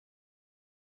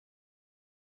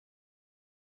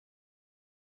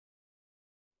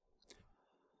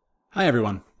Hi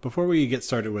everyone. Before we get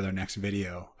started with our next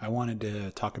video, I wanted to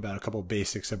talk about a couple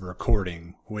basics of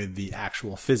recording with the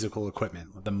actual physical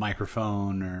equipment, the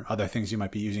microphone or other things you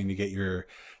might be using to get your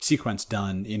sequence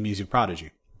done in Music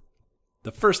Prodigy.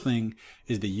 The first thing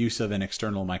is the use of an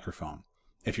external microphone.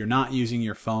 If you're not using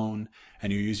your phone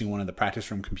and you're using one of the practice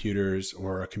room computers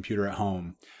or a computer at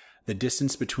home, the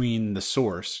distance between the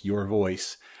source, your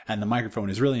voice, and the microphone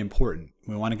is really important.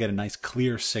 We want to get a nice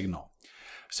clear signal.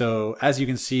 So as you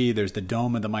can see, there's the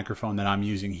dome of the microphone that I'm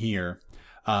using here,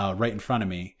 right in front of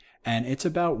me, and it's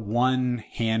about one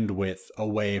hand width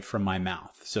away from my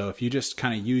mouth. So if you just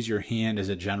kind of use your hand as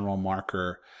a general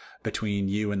marker between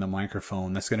you and the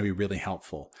microphone, that's going to be really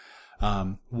helpful.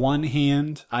 One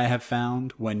hand I have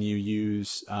found when you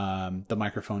use the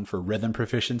microphone for rhythm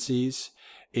proficiencies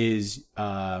is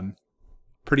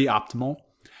pretty optimal.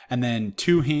 And then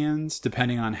two hands,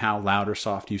 depending on how loud or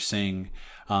soft you sing,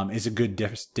 is a good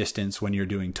distance when you're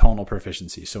doing tonal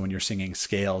proficiency. So when you're singing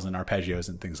scales and arpeggios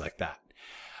and things like that.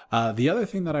 The other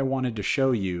thing that I wanted to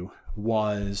show you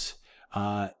was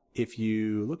if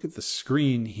you look at the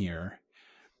screen here,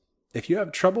 if you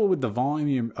have trouble with the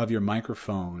volume of your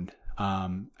microphone,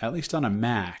 at least on a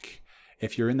Mac,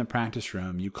 if you're in the practice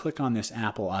room, you click on this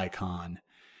Apple icon,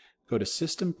 go to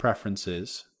System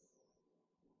Preferences,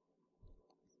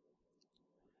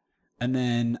 and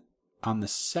then on the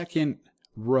second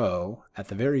row at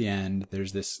the very end,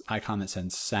 there's this icon that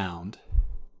says Sound.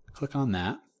 Click on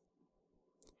that.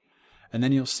 And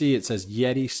then you'll see it says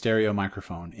Yeti stereo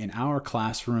microphone. In our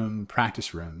classroom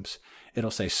practice rooms,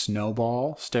 it'll say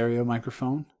Snowball stereo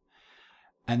microphone.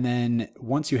 And then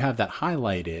once you have that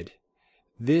highlighted,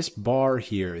 this bar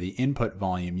here, the input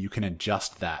volume, you can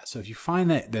adjust that. So if you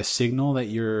find that the signal that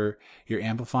you're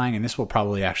amplifying, and this will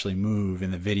probably actually move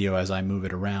in the video as I move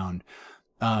it around,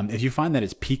 if you find that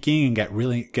it's peaking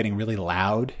and getting really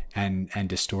loud and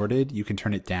distorted, you can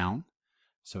turn it down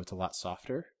so it's a lot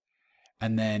softer.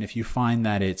 And then if you find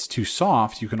that it's too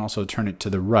soft, you can also turn it to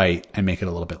the right and make it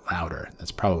a little bit louder.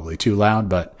 That's probably too loud,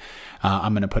 but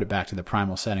I'm going to put it back to the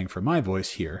primal setting for my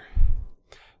voice here.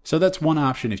 So that's one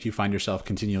option if you find yourself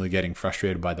continually getting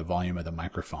frustrated by the volume of the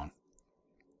microphone.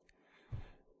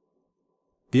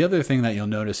 The other thing that you'll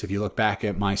notice if you look back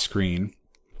at my screen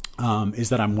is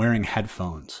that I'm wearing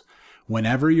headphones.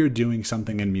 Whenever you're doing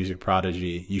something in Music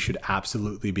Prodigy, you should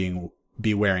absolutely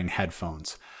be wearing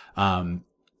headphones.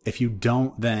 If you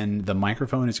don't, then the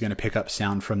microphone is going to pick up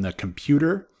sound from the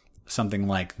computer, something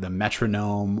like the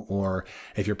metronome, or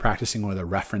if you're practicing with a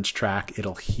reference track,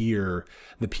 it'll hear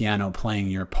the piano playing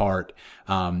your part,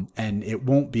 and it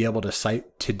won't be able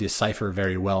to decipher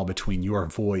very well between your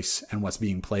voice and what's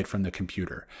being played from the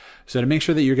computer. So to make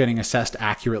sure that you're getting assessed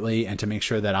accurately and to make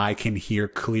sure that I can hear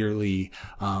clearly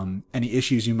any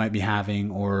issues you might be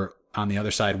having, or on the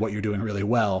other side, what you're doing really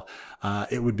well,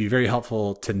 it would be very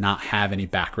helpful to not have any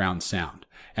background sound.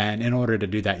 And in order to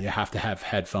do that, you have to have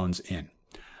headphones in.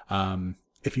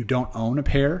 If you don't own a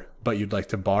pair, but you'd like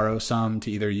to borrow some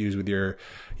to either use with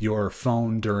your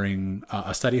phone during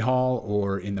a study hall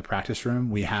or in the practice room,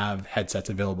 we have headsets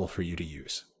available for you to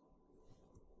use.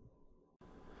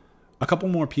 A couple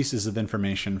more pieces of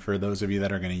information for those of you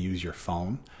that are going to use your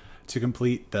phone to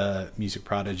complete the Music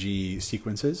Prodigy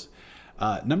sequences.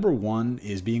 Number one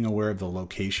is being aware of the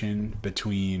location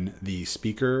between the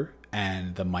speaker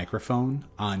and the microphone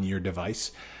on your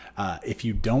device. If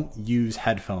you don't use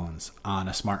headphones on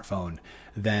a smartphone,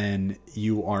 then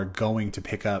you are going to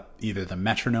pick up either the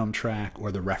metronome track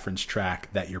or the reference track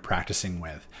that you're practicing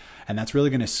with. And that's really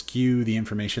going to skew the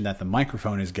information that the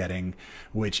microphone is getting,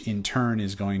 which in turn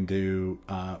is going to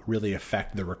really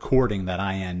affect the recording that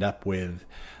I end up with.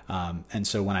 And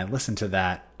so when I listen to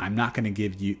that, I'm not going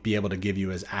to be able to give you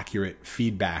as accurate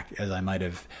feedback as I might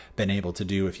have been able to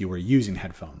do if you were using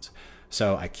headphones.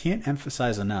 So I can't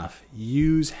emphasize enough,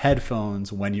 use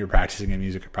headphones when you're practicing in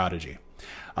Music Prodigy.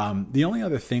 The only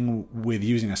other thing with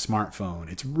using a smartphone,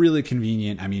 it's really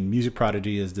convenient. I mean, Music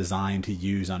Prodigy is designed to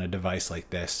use on a device like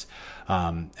this.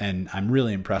 And I'm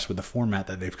really impressed with the format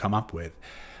that they've come up with.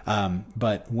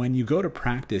 But when you go to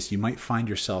practice, you might find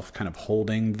yourself kind of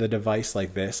holding the device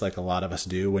like this, like a lot of us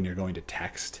do when you're going to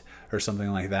text or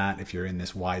something like that, if you're in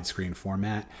this widescreen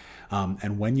format.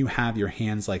 And when you have your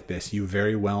hands like this, you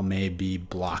very well may be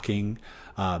blocking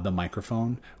the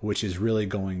microphone, which is really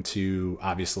going to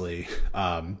obviously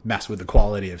mess with the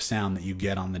quality of sound that you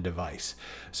get on the device.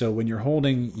 So when you're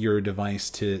holding your device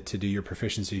to do your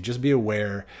proficiency, just be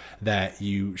aware that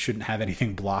you shouldn't have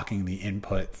anything blocking the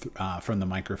input from the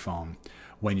microphone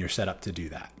when you're set up to do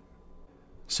that.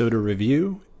 So to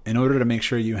review, in order to make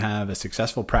sure you have a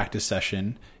successful practice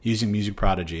session using Music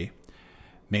Prodigy,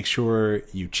 Make sure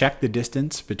you check the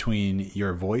distance between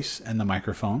your voice and the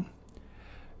microphone.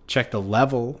 Check the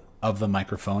level of the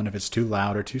microphone if it's too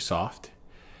loud or too soft.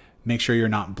 Make sure you're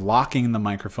not blocking the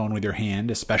microphone with your hand,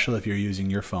 especially if you're using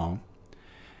your phone.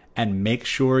 And make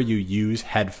sure you use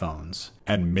headphones.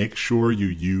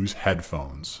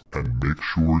 And make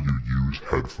sure you use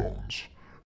headphones.